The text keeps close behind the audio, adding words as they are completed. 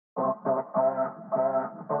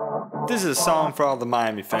This is a song for all the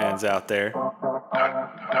Miami fans out there.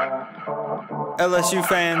 LSU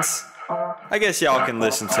fans, I guess y'all can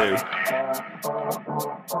listen too.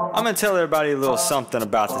 I'm gonna tell everybody a little something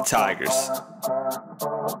about the Tigers.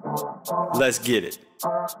 Let's get it.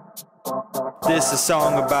 This is a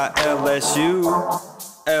song about LSU.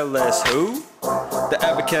 LS who? The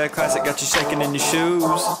Advocare Classic got you shaking in your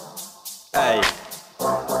shoes. Hey,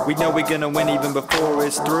 we know we're gonna win even before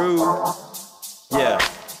it's through. Yeah,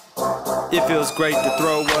 it feels great to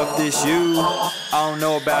throw up this U. I don't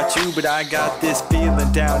know about you, but I got this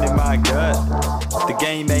feeling down in my gut. The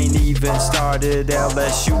game ain't even started,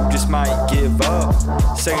 LSU just might give up.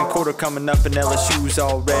 Second quarter coming up and LSU's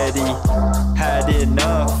already had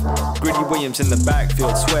enough. Gritty Williams in the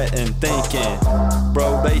backfield sweating, thinking,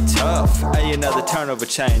 bro, they tough. Hey, another turnover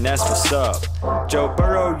chain, that's what's up. Joe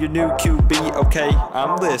Burrow, your new QB, okay,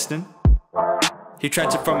 I'm listening. He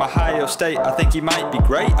transferred from Ohio State, I think he might be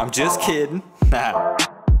great, I'm just kidding.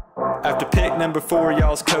 After pick number 4,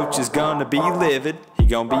 y'all's coach is gonna be livid, he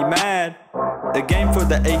gonna be mad. The game for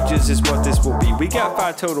the ages is what this will be. We got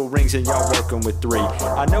 5 total rings and y'all working with 3.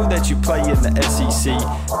 I know that you play in the SEC,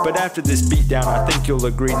 but after this beatdown I think you'll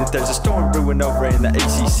agree that there's a storm brewing over in the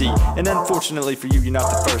ACC. And unfortunately for you, you're not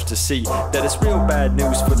the first to see that it's real bad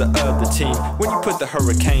news for the other team when you put the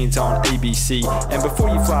Hurricanes on ABC. And before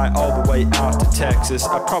you fly all the way out to Texas,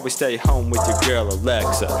 I'd probably stay home with your girl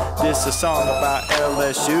Alexa. This is a song about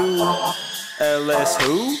LSU. LS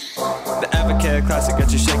who? The Advocare Classic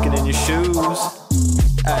got you shaking in your shoes.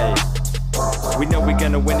 Hey, we know we're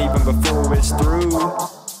gonna win even before it's through.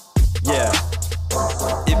 Yeah,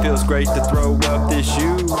 it feels great to throw up this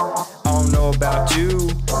U. I don't know about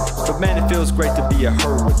you, but man, it feels great to be a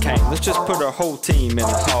hurricane. Let's just put our whole team in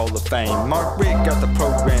the Hall of Fame. Mark Rick got the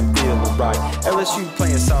program feeling right. LSU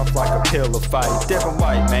playing soft like a pillow fight. Devin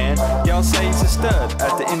White, man, y'all say he's a stud.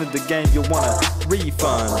 At the end of the game, you'll want a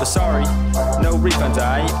refund, but sorry, no refunds,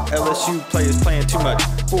 aight? LSU players playing too much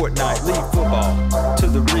Fortnite. Leave football to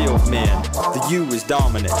the real men. The U is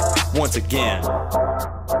dominant once again.